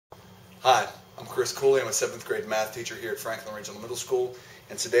Hi, I'm Chris Cooley. I'm a 7th grade math teacher here at Franklin Regional Middle School,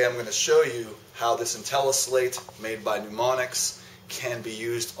 and today I'm going to show you how this Intellislate made by Numonics can be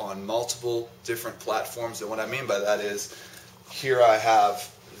used on multiple different platforms. And what I mean by that is, here I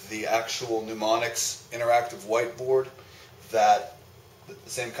have the actual Numonics interactive whiteboard that the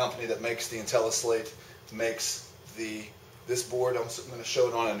same company that makes the Intellislate makes this board. I'm going to show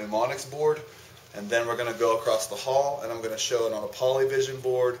it on a Numonics board, and then we're going to go across the hall and I'm going to show it on a Polyvision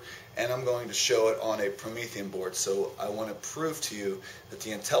board, and I'm going to show it on a Promethean board. So I want to prove to you that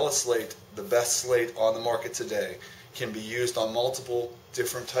the Intellislate, the best slate on the market today, can be used on multiple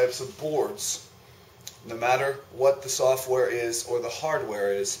different types of boards, no matter what the software is or the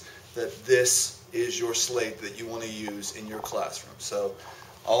hardware is, that this is your slate that you want to use in your classroom. So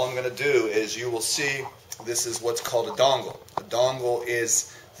all I'm going to do is, you will see this is what's called a dongle. A dongle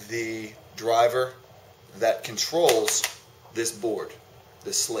is the driver that controls this board,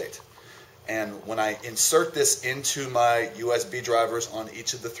 this slate. And when I insert this into my USB drivers on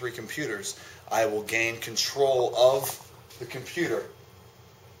each of the 3 computers, I will gain control of the computer,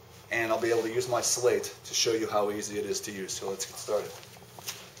 and I'll be able to use my slate to show you how easy it is to use. So let's get started.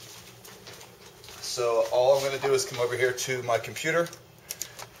 So all I'm going to do is come over here to my computer,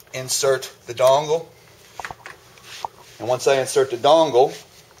 insert the dongle, and once I insert the dongle,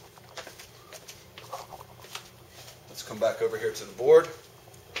 let's come back over here to the board.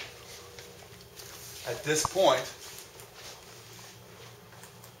 At this point,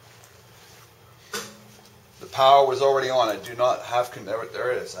 the power was already on. I do not have,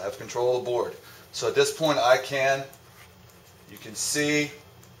 there it is, I have control of the board. So at this point you can see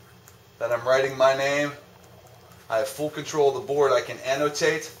that I'm writing my name. I have full control of the board. I can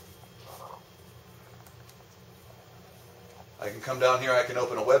annotate. I can come down here, I can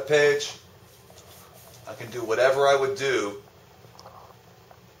open a web page. I can do whatever I would do.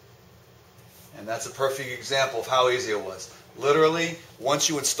 And that's a perfect example of how easy it was. Literally, once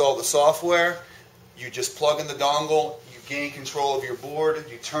you install the software, you just plug in the dongle, you gain control of your board,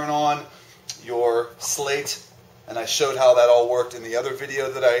 you turn on your slate, and I showed how that all worked in the other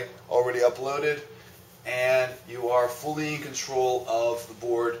video that I already uploaded, and you are fully in control of the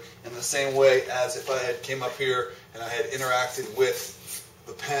board in the same way as if I had came up here and I had interacted with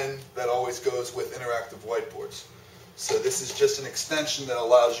the pen that always goes with interactive whiteboards. So this is just an extension that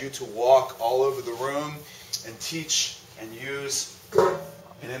allows you to walk all over the room and teach and use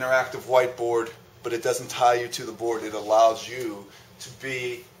an interactive whiteboard, but it doesn't tie you to the board. It allows you to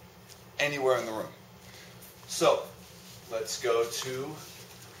be anywhere in the room. So let's go to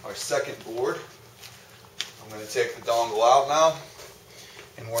our second board. I'm going to take the dongle out now,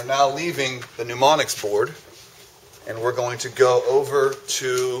 and we're now leaving the Numonics board, and we're going to go over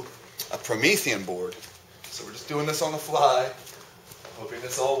to a Promethean board. So we're just doing this on the fly, hoping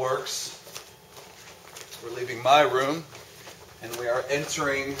this all works. We're leaving my room, and we are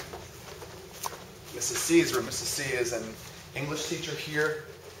entering Mrs. C's room. Mrs. C is an English teacher here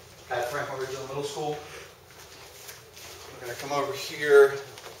at Franklin Regional Middle School. We're going to come over here.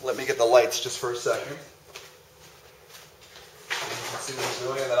 Let me get the lights just for a second. You can see what I'm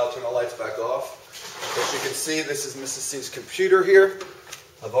doing, and then I'll turn the lights back off. As you can see, this is Mrs. C's computer here.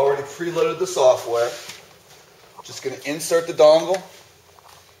 I've already preloaded the software. Just going to insert the dongle.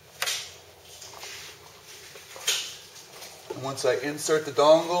 And once I insert the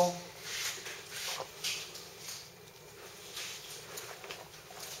dongle,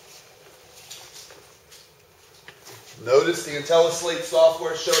 notice the Intellislate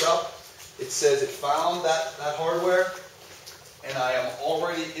software showed up. It says it found that hardware, and I am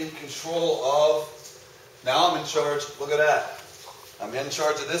already in control of, now I'm in charge, look at that. I'm in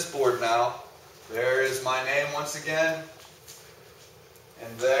charge of this board now. There is my name once again,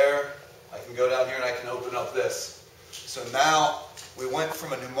 and there, I can go down here and I can open up this. So now, we went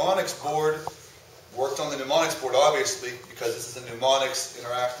from a Numonics board, worked on the Numonics board obviously, because this is a Numonics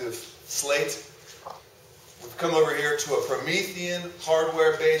interactive slate. We've come over here to a Promethean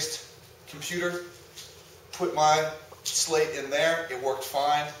hardware-based computer, put my slate in there, it worked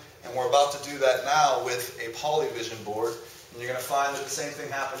fine, and we're about to do that now with a Polyvision board, and you're going to find that the same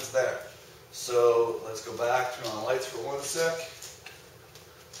thing happens there. So let's go back, turn on the lights for one sec.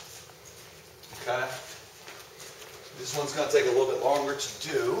 Okay. This one's going to take a little bit longer to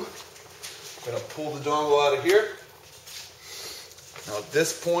do. I'm going to pull the dongle out of here. Now at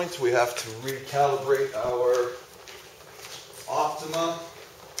this point we have to recalibrate our Optima.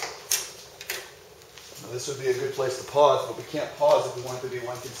 Now this would be a good place to pause, but we can't pause if we want it to be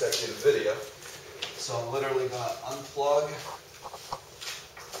one consecutive video. So I'm literally going to unplug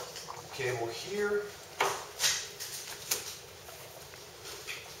the cable here.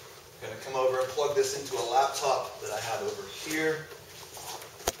 I'm going to come over and plug this into a laptop that I have over here.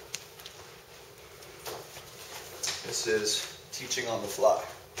 This is teaching on the fly.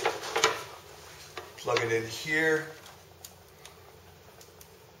 Plug it in here.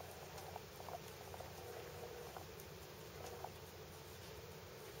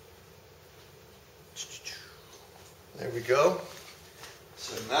 There we go.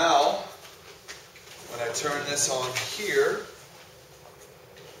 So now, when I turn this on here,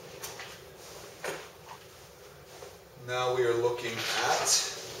 now we are looking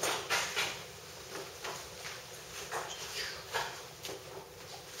at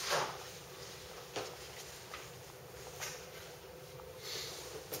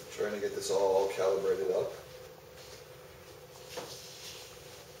trying to get this all calibrated up.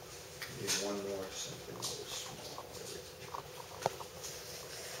 Need one more, something a little small.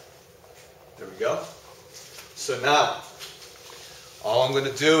 There we go. So now, all I'm going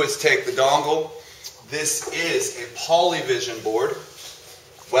to do is take the dongle. This is a Polyvision board.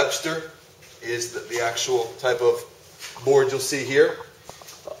 Webster is the actual type of board you'll see here.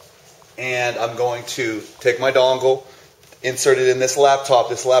 And I'm going to take my dongle, insert it in this laptop.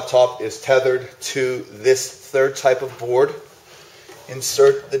 This laptop is tethered to this third type of board.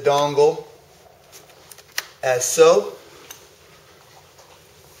 Insert the dongle as so.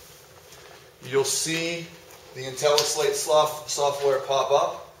 You'll see the Intellislate software pop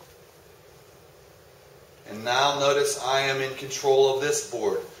up. And now notice I am in control of this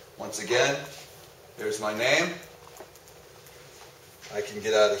board. Once again, there's my name. I can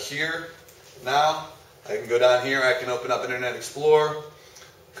get out of here. Now, I can go down here, I can open up Internet Explorer.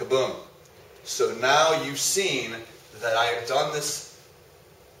 Kaboom. So now you've seen that I have done this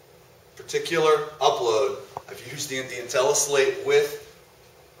particular upload. I've used the Intellislate with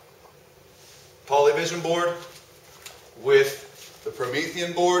Polyvision board, with the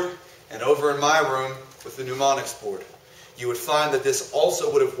Promethean board, and over in my room with the Numonics board. You would find that this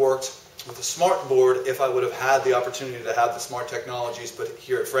also would have worked with a smart board if I would have had the opportunity to have the smart technologies, but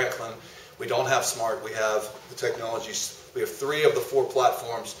here at Franklin, we don't have smart, we have the technologies. We have 3 of the 4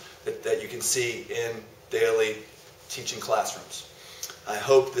 platforms that you can see in daily teaching classrooms. I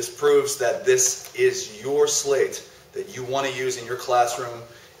hope this proves that this is your slate that you want to use in your classroom.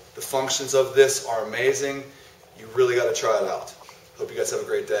 The functions of this are amazing. You really got to try it out. Hope you guys have a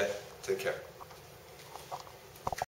great day. Take care.